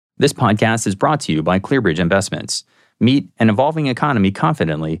This podcast is brought to you by ClearBridge Investments. Meet an evolving economy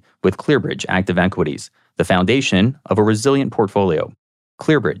confidently with ClearBridge Active Equities, the foundation of a resilient portfolio.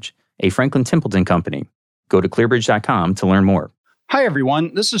 ClearBridge, a Franklin Templeton company. Go to clearbridge.com to learn more. Hi,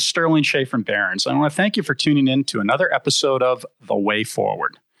 everyone. This is Sterling Shea from Barron's. I want to thank you for tuning in to another episode of The Way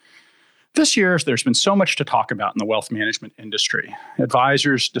Forward. This year, there's been so much to talk about in the wealth management industry.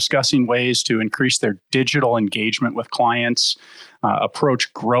 Advisors discussing ways to increase their digital engagement with clients,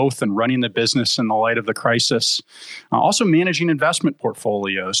 approach growth and running the business in the light of the crisis, also managing investment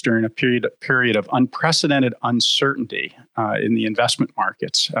portfolios during a period of unprecedented uncertainty in the investment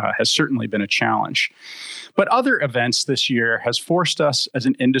markets has certainly been a challenge. But other events this year has forced us as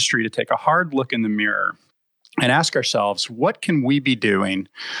an industry to take a hard look in the mirror and ask ourselves, what can we be doing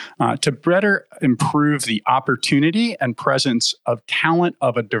to better improve the opportunity and presence of talent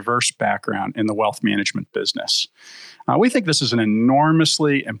of a diverse background in the wealth management business? We think this is an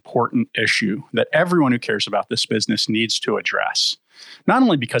enormously important issue that everyone who cares about this business needs to address, not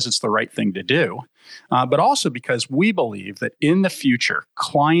only because it's the right thing to do, but also because we believe that in the future,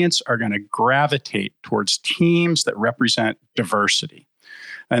 clients are going to gravitate towards teams that represent diversity.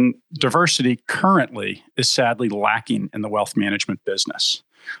 And diversity currently is sadly lacking in the wealth management business.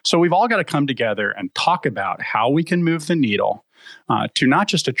 So we've all got to come together and talk about how we can move the needle to not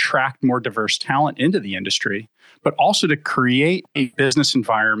just attract more diverse talent into the industry, but also to create a business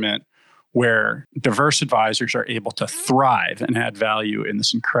environment where diverse advisors are able to thrive and add value in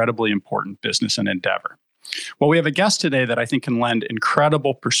this incredibly important business and endeavor. Well, we have a guest today that I think can lend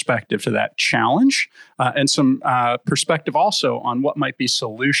incredible perspective to that challenge and some perspective also on what might be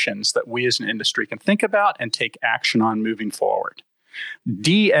solutions that we as an industry can think about and take action on moving forward.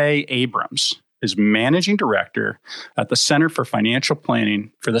 D.A. Abrams is Managing Director at the Center for Financial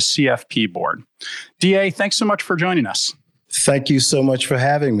Planning for the CFP Board. D.A., thanks so much for joining us. Thank you so much for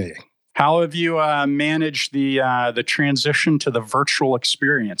having me. How have you managed the transition to the virtual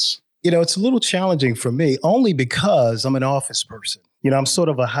experience? You know, it's a little challenging for me only because I'm an office person. You know, I'm sort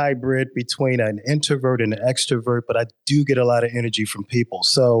of a hybrid between an introvert and an extrovert, but I do get a lot of energy from people.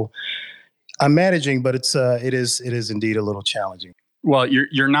 So I'm managing, but it is indeed a little challenging. Well,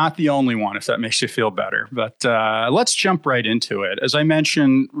 you're not the only one, if that makes you feel better. But let's jump right into it. As I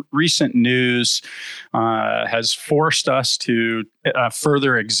mentioned, recent news has forced us to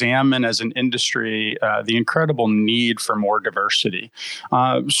further examine as an industry the incredible need for more diversity.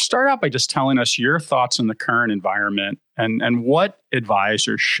 Start out by just telling us your thoughts on the current environment and what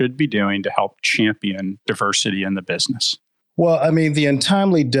advisors should be doing to help champion diversity in the business. Well, I mean, the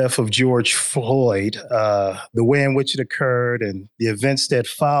untimely death of George Floyd, the way in which it occurred and the events that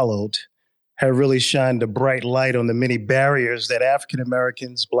followed have really shined a bright light on the many barriers that African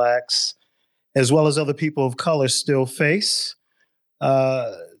Americans, Blacks, as well as other people of color still face.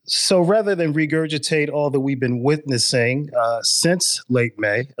 So rather than regurgitate all that we've been witnessing since late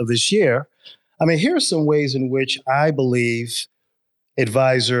May of this year, I mean, here are some ways in which I believe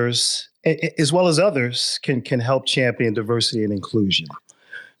advisors, as well as others, can help champion diversity and inclusion.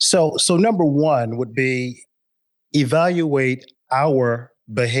 So number one would be evaluate our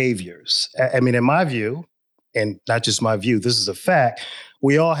behaviors. I mean, in my view, and not just my view, this is a fact,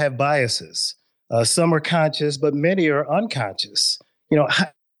 we all have biases. Some are conscious, but many are unconscious. You know,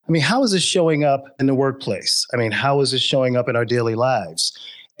 I mean, how is this showing up in the workplace? I mean, how is it showing up in our daily lives?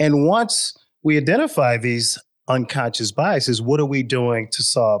 And once we identify these unconscious biases, what are we doing to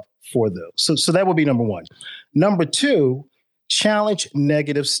solve for those? So that would be number one. Number two, challenge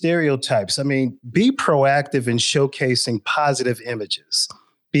negative stereotypes. I mean, be proactive in showcasing positive images,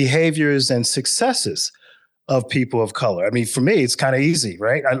 behaviors, and successes of people of color. I mean, for me, it's kind of easy,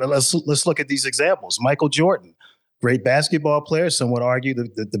 right? Let's look at these examples. Michael Jordan, great basketball player, some would argue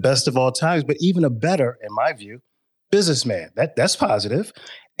the best of all times, but even a better, in my view, businessman. That's positive.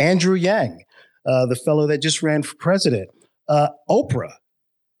 Andrew Yang, the fellow that just ran for president. Oprah.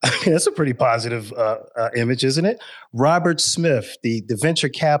 That's a pretty positive image, isn't it? Robert Smith, the venture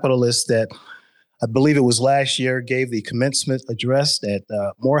capitalist that I believe it was last year gave the commencement address at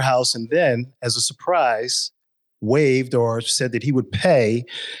Morehouse, and then, as a surprise, waived or said that he would pay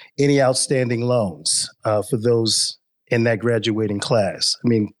any outstanding loans for those in that graduating class. I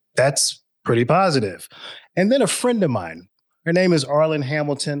mean, that's pretty positive. And then a friend of mine, her name is Arlen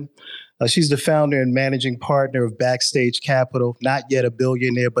Hamilton. She's the founder and managing partner of Backstage Capital, not yet a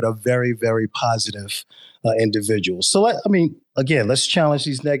billionaire, but a very, very positive individual. So, again, let's challenge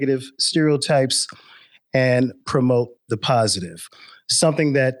these negative stereotypes and promote the positive.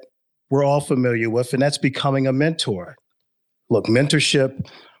 Something that we're all familiar with, and that's becoming a mentor. Look, mentorship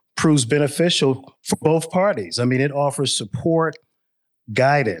proves beneficial for both parties. I mean, it offers support,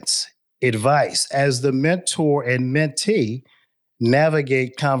 guidance, advice as the mentor and mentee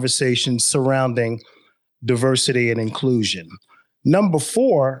navigate conversations surrounding diversity and inclusion. Number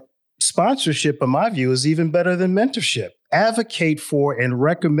 4, sponsorship, in my view, is even better than mentorship. Advocate for and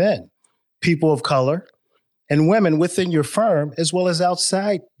recommend people of color and women within your firm as well as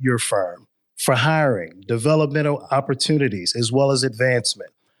outside your firm for hiring, developmental opportunities, as well as advancement.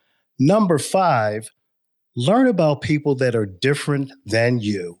 Number 5, learn about people that are different than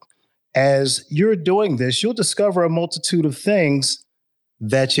you. As you're doing this, you'll discover a multitude of things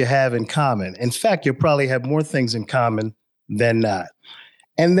that you have in common. In fact, you'll probably have more things in common than not.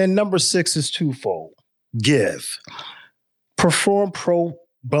 And then number 6 is twofold. Give. Perform pro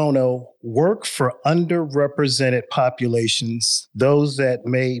bono work for underrepresented populations, those that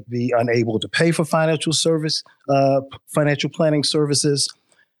may be unable to pay for financial planning services,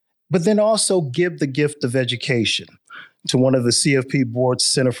 but then also give the gift of education to one of the CFP Board's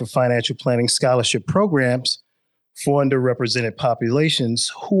Center for Financial Planning scholarship programs for underrepresented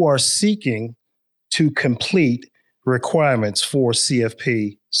populations who are seeking to complete requirements for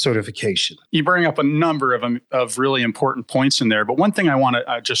CFP certification. You bring up a number of really important points in there, but one thing I want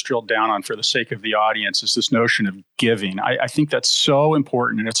to just drill down on for the sake of the audience is this notion of giving. I think that's so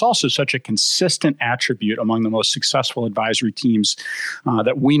important, and it's also such a consistent attribute among the most successful advisory teams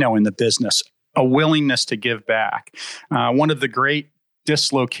that we know in the business, a willingness to give back. One of the great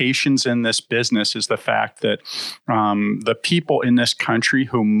dislocations in this business is the fact that the people in this country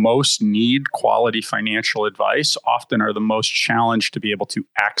who most need quality financial advice often are the most challenged to be able to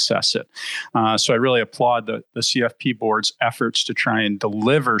access it. So I really applaud the CFP board's efforts to try and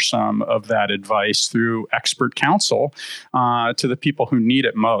deliver some of that advice through expert counsel to the people who need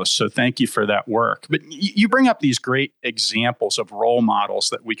it most. So thank you for that work. But you bring up these great examples of role models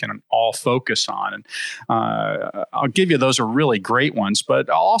that we can all focus on. And I'll give you, those are really great ones. But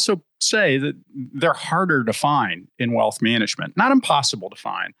I'll also say that they're harder to find in wealth management. Not impossible to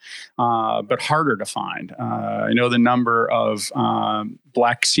find, but harder to find. I know the number of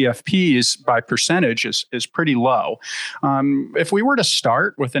Black CFPs by percentage is pretty low. If we were to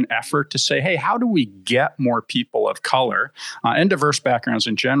start with an effort to say, hey, how do we get more people of color and diverse backgrounds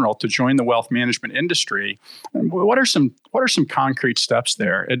in general to join the wealth management industry, what are some concrete steps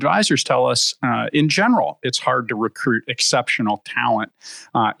there? Advisors tell us, in general, it's hard to recruit exceptional talent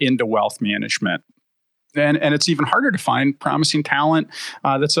into wealth management. And it's even harder to find promising talent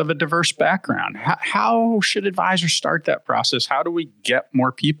that's of a diverse background. How should advisors start that process? How do we get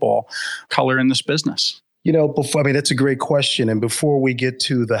more people of color in this business? That's a great question. And before we get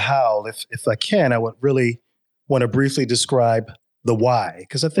to the how, if I can, I would really want to briefly describe the why,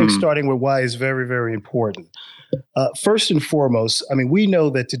 because I think starting with why is very, very important. First and foremost, we know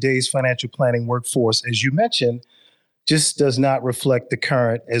that today's financial planning workforce, as you mentioned, just does not reflect the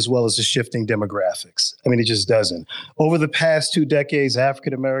current as well as the shifting demographics. It just doesn't. Over the past 2 decades,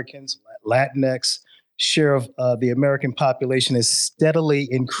 African Americans, Latinx share of the American population has steadily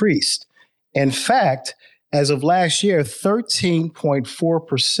increased. In fact, as of last year,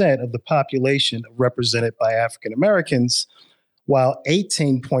 13.4% of the population represented by African Americans, while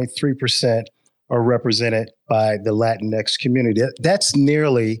 18.3% are represented by the Latinx community. That's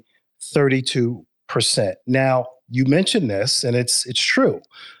nearly 32%. Now, you mentioned this, and it's true.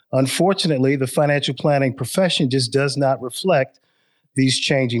 Unfortunately, the financial planning profession just does not reflect these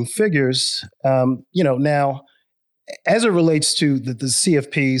changing figures. Now, as it relates to the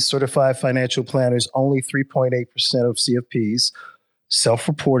CFPs, certified financial planners, only 3.8% of CFPs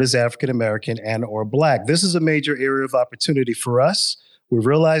self-report as African American and or Black. This is a major area of opportunity for us. We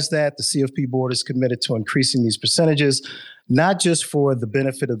realize that the CFP board is committed to increasing these percentages, not just for the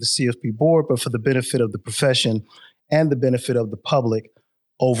benefit of the CFP board, but for the benefit of the profession and the benefit of the public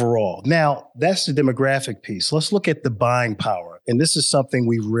overall. Now, that's the demographic piece. Let's look at the buying power. And this is something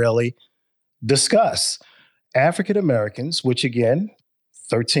we rarely discuss. African Americans, which again,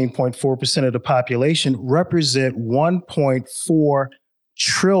 13.4% of the population, represent 1.4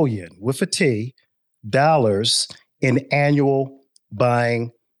 trillion, with a T, dollars in annual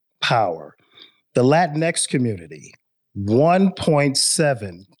buying power. The Latinx community,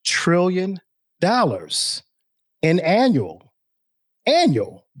 $1.7 trillion in annual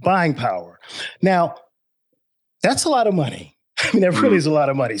buying power. Now, that's a lot of money. That really is a lot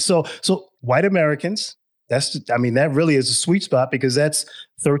of money. So white Americans, that really is a sweet spot because that's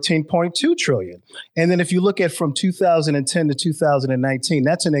 13.2 trillion. And then if you look at from 2010 to 2019,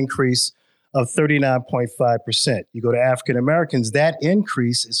 that's an increase of 39.5%. You go to African Americans, that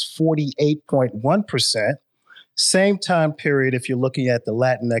increase is 48.1%. Same time period, if you're looking at the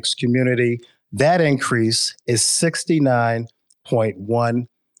Latinx community, that increase is 69.9%.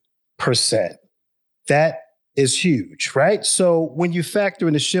 6.1%. That is huge, right? So when you factor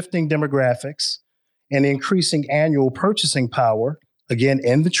in the shifting demographics and increasing annual purchasing power, again,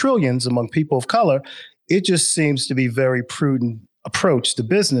 in the trillions among people of color, it just seems to be very prudent approach to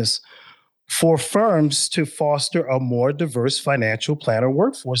business for firms to foster a more diverse financial planner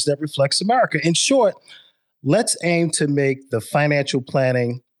workforce that reflects America. In short, let's aim to make the financial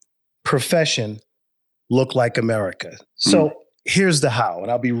planning profession look like America. So here's the how, and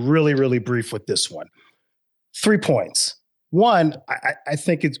I'll be really, really brief with this one. 3 points. One, I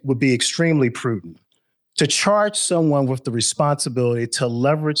think it would be extremely prudent to charge someone with the responsibility to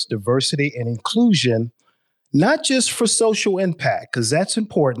leverage diversity and inclusion, not just for social impact, because that's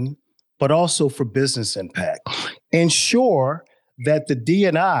important, but also for business impact. Ensure that the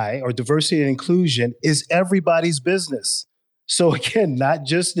D&I, or diversity and inclusion, is everybody's business. So again, not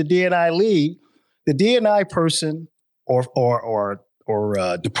just the D&I lead, the D&I person or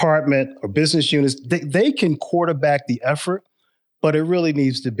department or business units, they can quarterback the effort, but it really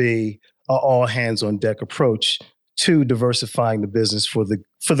needs to be an all hands on deck approach to diversifying the business for the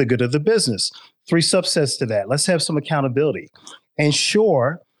good of the business. 3 subsets to that. Let's have some accountability.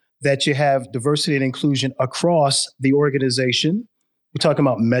 Ensure that you have diversity and inclusion across the organization. We're talking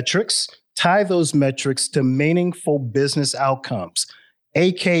about metrics. Tie those metrics to meaningful business outcomes,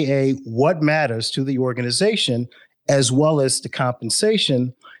 AKA what matters to the organization, as well as the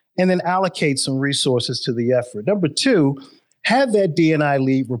compensation, and then allocate some resources to the effort. Number 2, have that D&I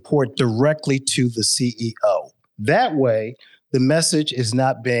lead report directly to the CEO. That way, the message is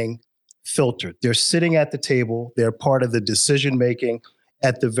not being filtered. They're sitting at the table. They're part of the decision-making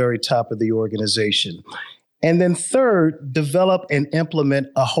at the very top of the organization. And then 3rd, develop and implement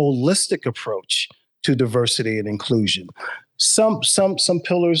a holistic approach to diversity and inclusion. Some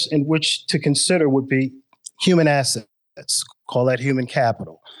pillars in which to consider would be human assets, call that human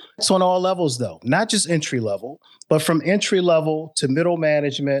capital. It's on all levels though, not just entry level, but from entry level to middle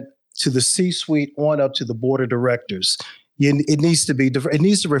management to the C-suite on up to the board of directors. It needs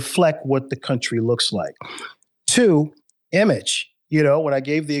to reflect what the country looks like. 2, image. You know, when I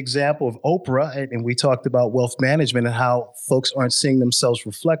gave the example of Oprah and we talked about wealth management and how folks aren't seeing themselves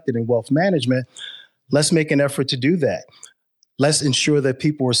reflected in wealth management, let's make an effort to do that. Let's ensure that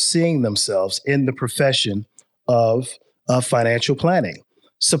people are seeing themselves in the profession of financial planning.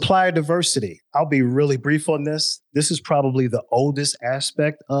 Supplier diversity. I'll be really brief on this. This is probably the oldest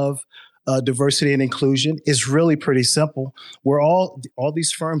aspect of diversity and inclusion. It's really pretty simple. We're all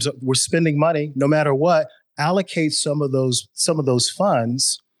these firms, we're spending money no matter what. Allocate some of those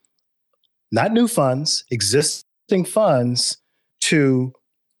funds, not new funds, existing funds, to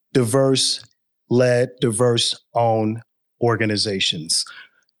diverse-led, diverse-owned organizations.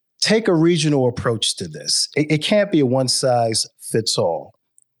 Take a regional approach to this. It can't be a one-size-fits-all.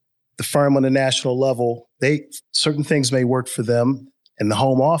 The firm on the national level, certain things may work for them in the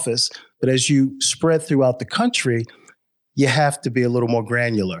home office, but as you spread throughout the country, you have to be a little more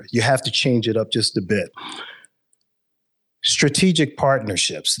granular. You have to change it up just a bit. Strategic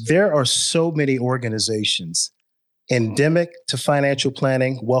partnerships. There are so many organizations endemic to financial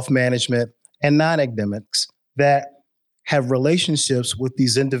planning, wealth management, and non-endemics that have relationships with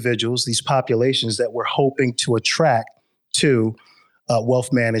these individuals, these populations that we're hoping to attract to wealth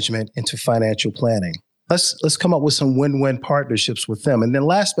management and to financial planning. Let's come up with some win-win partnerships with them. And then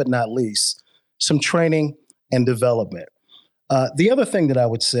last but not least, some training and development. The other thing that I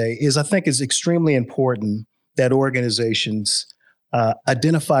would say is I think it's extremely important that organizations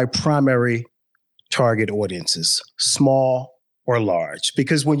identify primary target audiences, small or large,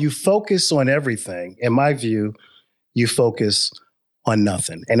 because when you focus on everything, in my view, you focus on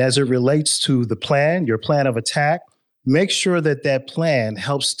nothing. And as it relates to the plan, your plan of attack, make sure that that plan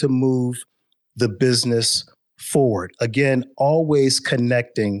helps to move the business forward. Again, always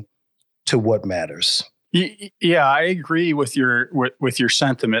connecting to what matters. Yeah, I agree with your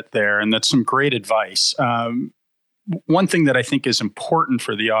sentiment there, and that's some great advice. One thing that I think is important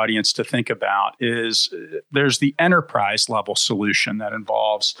for the audience to think about is there's the enterprise level solution that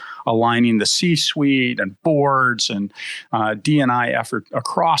involves aligning the C-suite and boards and D&I effort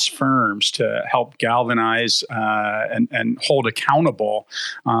across firms to help galvanize and hold accountable,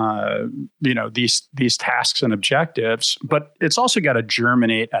 these tasks and objectives. But it's also got to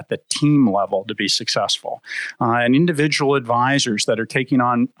germinate at the team level to be successful. And individual advisors that are taking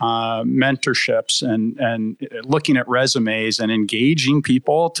on mentorships and looking at resumes and engaging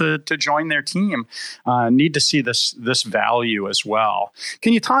people to join their team need to see this value as well.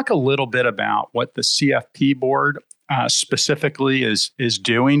 Can you talk a little bit about what the CFP board specifically is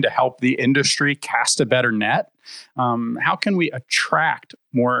doing to help the industry cast a better net How can we attract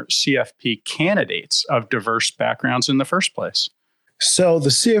more CFP candidates of diverse backgrounds in the first place? So the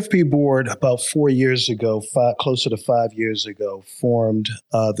CFP board about 4 years ago, closer to 5 years ago, formed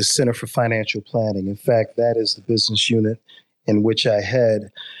the Center for Financial Planning. In fact, that is the business unit in which I head.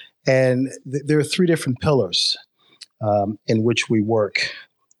 And there are three different pillars in which we work.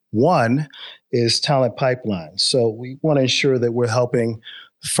 One is talent pipeline. So we want to ensure that we're helping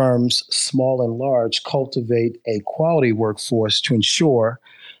firms, small and large, cultivate a quality workforce to ensure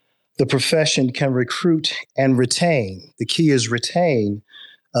the profession can recruit and retain. The key is retain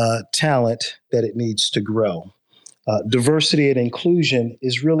talent that it needs to grow. Diversity and inclusion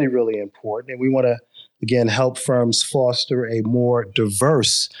is really, really important. And we want to, again, help firms foster a more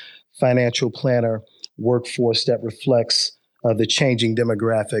diverse financial planner workforce that reflects the changing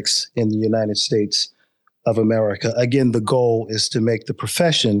demographics in the United States of America. Again, the goal is to make the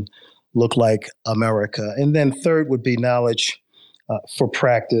profession look like America. And then third would be knowledge for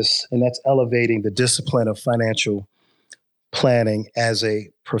practice, and that's elevating the discipline of financial planning as a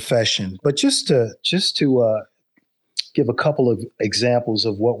profession. But just to give a couple of examples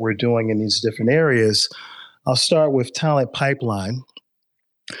of what we're doing in these different areas, I'll start with talent pipeline.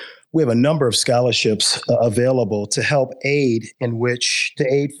 We have a number of scholarships available to help aid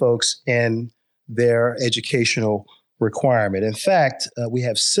folks in their educational requirement. In fact, we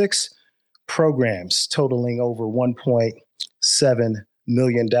have 6 programs totaling over $1.7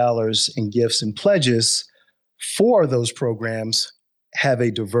 million in gifts and pledges. 4 of those programs have a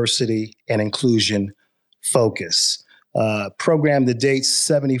diversity and inclusion focus. Program to date,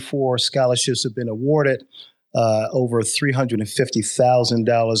 74 scholarships have been awarded, over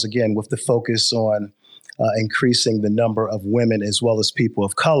 $350,000, again, with the focus on increasing the number of women as well as people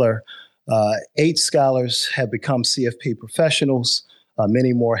of color. 8 scholars have become CFP professionals.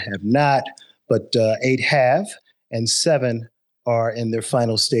 Many more have not, but 8 have, and 7 are in their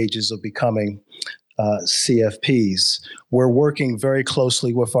final stages of becoming CFPs. We're working very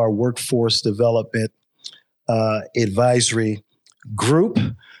closely with our workforce development advisory group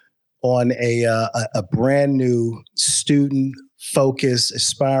on a brand new student focus,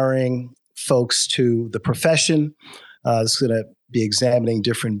 aspiring folks to the profession. It's going to be examining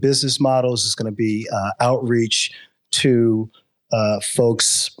different business models. It's going to be outreach to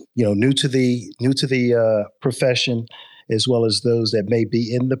folks, new to the profession, as well as those that may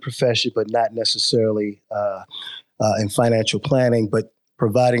be in the profession but not necessarily in financial planning, but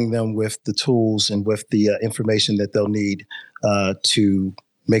providing them with the tools and with the information that they'll need to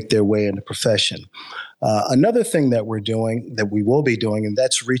make their way in the profession. Another thing that we will be doing, and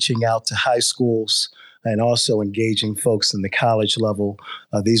that's reaching out to high schools and also engaging folks in the college level.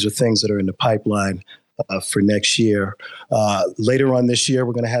 These are things that are in the pipeline for next year. Later on this year,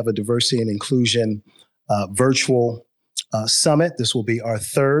 we're going to have a diversity and inclusion virtual summit. This will be our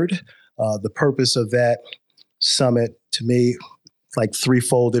 3rd. The purpose of that summit, to me, like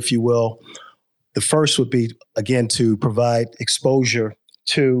threefold, if you will. The first would be, again, to provide exposure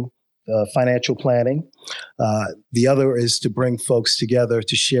to financial planning. The other is to bring folks together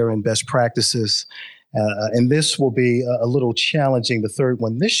to share in best practices. And this will be a little challenging, the 3rd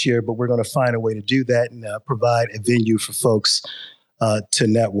one this year, but we're going to find a way to do that and provide a venue for folks to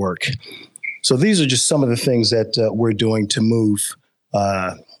network. So these are just some of the things that we're doing to move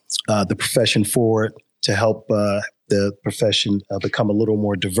the profession forward, to help the profession become a little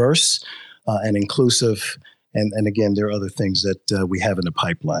more diverse and inclusive. And again, there are other things that we have in the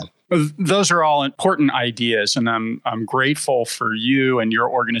pipeline. Those are all important ideas, and I'm grateful for you and your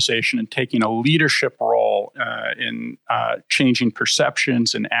organization in taking a leadership role in changing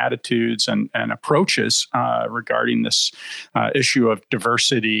perceptions and attitudes and approaches regarding this issue of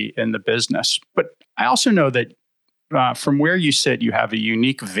diversity in the business. But I also know that from where you sit, you have a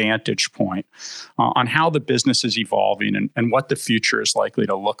unique vantage point on how the business is evolving and what the future is likely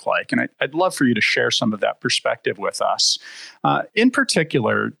to look like. And I'd love for you to share some of that perspective with us. In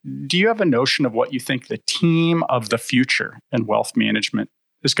particular, do you have a notion of what you think the team of the future in wealth management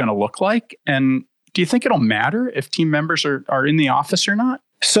is going to look like? And do you think it'll matter if team members are in the office or not?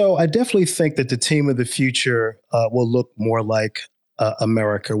 So I definitely think that the team of the future will look more like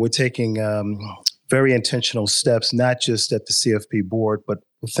America. We're taking very intentional steps, not just at the CFP board, but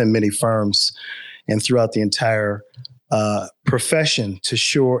within many firms and throughout the entire profession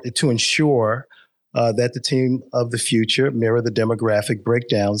to ensure that the team of the future mirror the demographic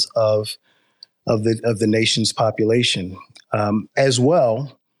breakdowns of the nation's population, as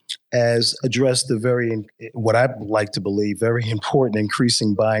well as address the what I like to believe, very important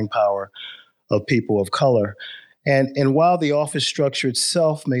increasing buying power of people of color. And while the office structure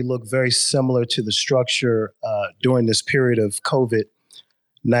itself may look very similar to the structure during this period of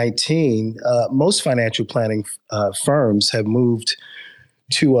COVID-19, most financial planning firms have moved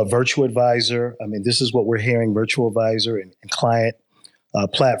to a virtual advisor. I mean, this is what we're hearing, virtual advisor and client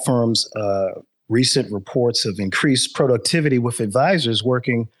platforms. Recent reports of increased productivity with advisors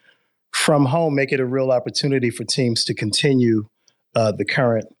working from home make it a real opportunity for teams to continue the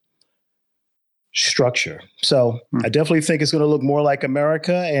current structure. So I definitely think it's going to look more like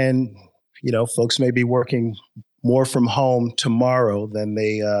America, and folks may be working more from home tomorrow than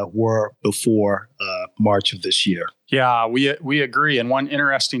they were before March of this year. Yeah, we agree. And one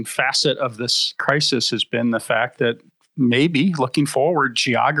interesting facet of this crisis has been the fact that maybe looking forward,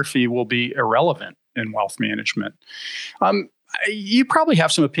 geography will be irrelevant in wealth management. You probably have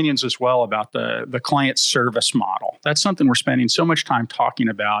some opinions as well about the client service model. That's something we're spending so much time talking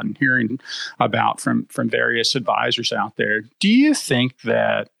about and hearing about from various advisors out there. Do you think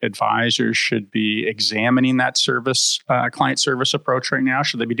that advisors should be examining that client service approach right now?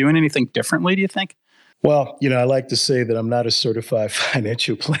 Should they be doing anything differently, do you think? Well, I like to say that I'm not a certified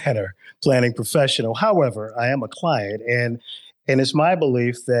financial planning professional. However, I am a client, and it's my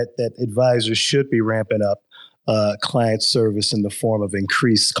belief that advisors should be ramping up client service in the form of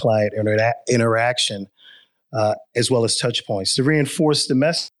increased client interaction, as well as touch points to reinforce the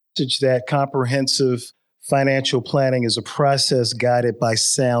message that comprehensive financial planning is a process guided by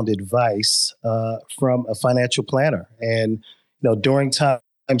sound advice from a financial planner. And during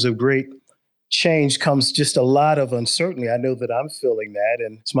times of great change comes just a lot of uncertainty. I know that I'm feeling that,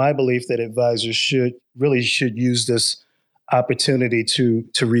 and it's my belief that advisors should use this opportunity to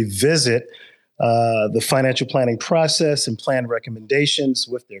revisit the financial planning process and plan recommendations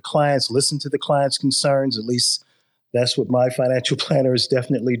with their clients, listen to the client's concerns. At least that's what my financial planner is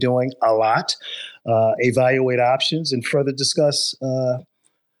definitely doing a lot. Evaluate options and further discuss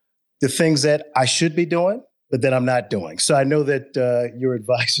the things that I should be doing, but that I'm not doing. So I know that your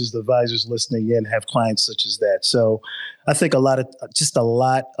advisors, the advisors listening in, have clients such as that. So I think a lot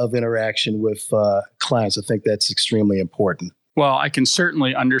of interaction with clients. I think that's extremely important. Well, I can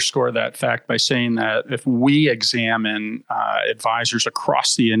certainly underscore that fact by saying that if we examine advisors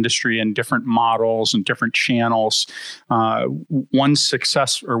across the industry and different models and different channels, one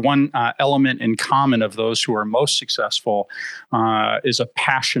element in common of those who are most successful is a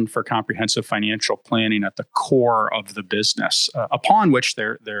passion for comprehensive financial planning at the core of the business, upon which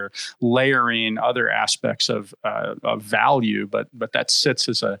they're layering other aspects of value, but that sits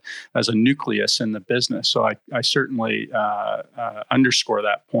as a nucleus in the business. So I certainly underscore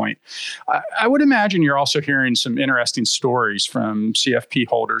that point. I would imagine you're also hearing some interesting stories from CFP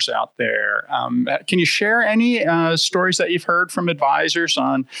holders out there. Can you share any stories that you've heard from advisors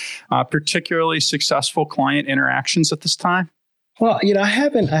on particularly successful client interactions at this time? Well, I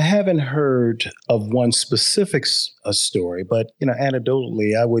haven't heard of one specific story, but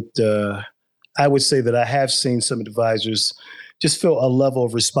anecdotally, I would say that I have seen some advisors just feel a level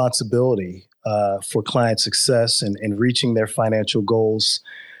of responsibility for client success and reaching their financial goals.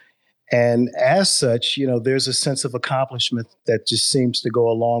 And as such, there's a sense of accomplishment that just seems to go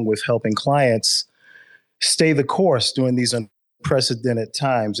along with helping clients stay the course during these unprecedented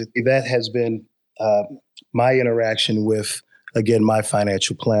times. That has been my interaction with, again, my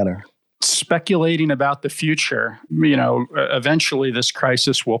financial planner. Speculating about the future, eventually this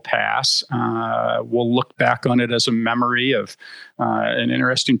crisis will pass. We'll look back on it as a memory of an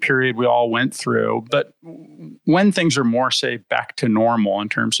interesting period we all went through. But when things are more, say, back to normal in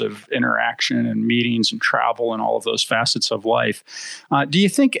terms of interaction and meetings and travel and all of those facets of life, do you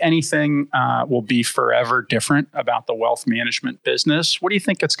think anything will be forever different about the wealth management business? What do you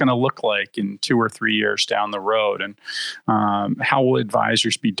think it's going to look like in 2 or 3 years down the road? And how will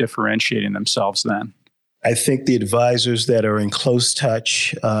advisors be differentiating themselves then? I think the advisors that are in close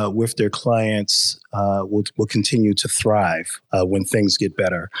touch with their clients will continue to thrive when things get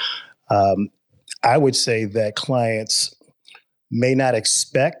better. I would say that clients may not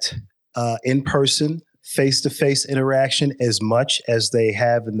expect in-person, face-to-face interaction as much as they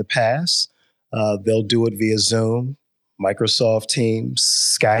have in the past. They'll do it via Zoom, Microsoft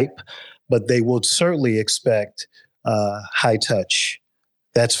Teams, Skype, but they will certainly expect high touch.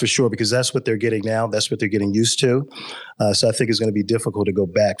 That's for sure, because that's what they're getting now. That's what they're getting used to. So I think it's going to be difficult to go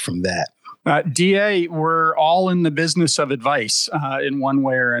back from that. DA, we're all in the business of advice in one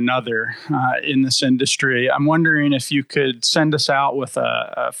way or another in this industry. I'm wondering if you could send us out with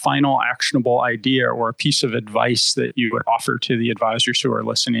a final actionable idea or a piece of advice that you would offer to the advisors who are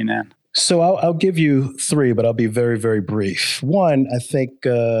listening in. So I'll give you three, but I'll be very, very brief. One, I think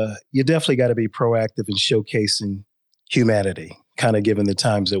you definitely got to be proactive in showcasing humanity, kind of given the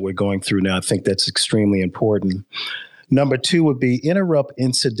times that we're going through now. I think that's extremely important. Number two would be interrupt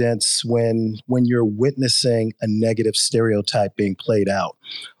incidents when you're witnessing a negative stereotype being played out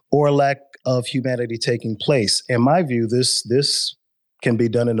or a lack of humanity taking place. In my view, this can be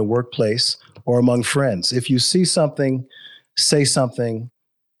done in the workplace or among friends. If you see something, say something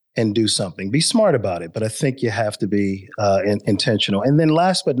and do something. Be smart about it, but I think you have to be intentional. And then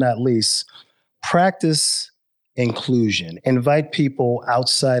last but not least, practice inclusion. Invite people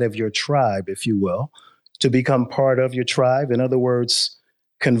outside of your tribe, if you will, to become part of your tribe. In other words,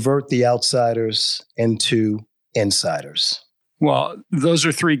 convert the outsiders into insiders. Well, those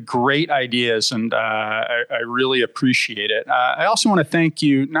are three great ideas, and I really appreciate it. I also want to thank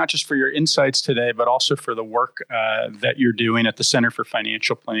you, not just for your insights today, but also for the work that you're doing at the Center for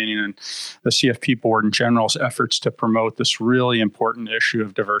Financial Planning and the CFP Board in general's efforts to promote this really important issue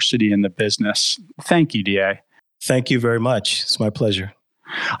of diversity in the business. Thank you, DA. Thank you very much. It's my pleasure.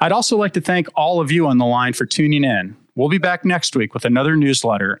 I'd also like to thank all of you on the line for tuning in. We'll be back next week with another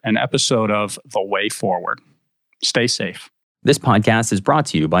newsletter, an episode of The Way Forward. Stay safe. This podcast is brought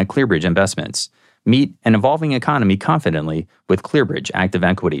to you by ClearBridge Investments. Meet an evolving economy confidently with ClearBridge Active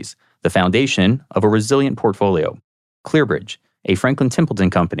Equities, the foundation of a resilient portfolio. ClearBridge, a Franklin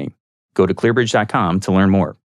Templeton company. Go to clearbridge.com to learn more.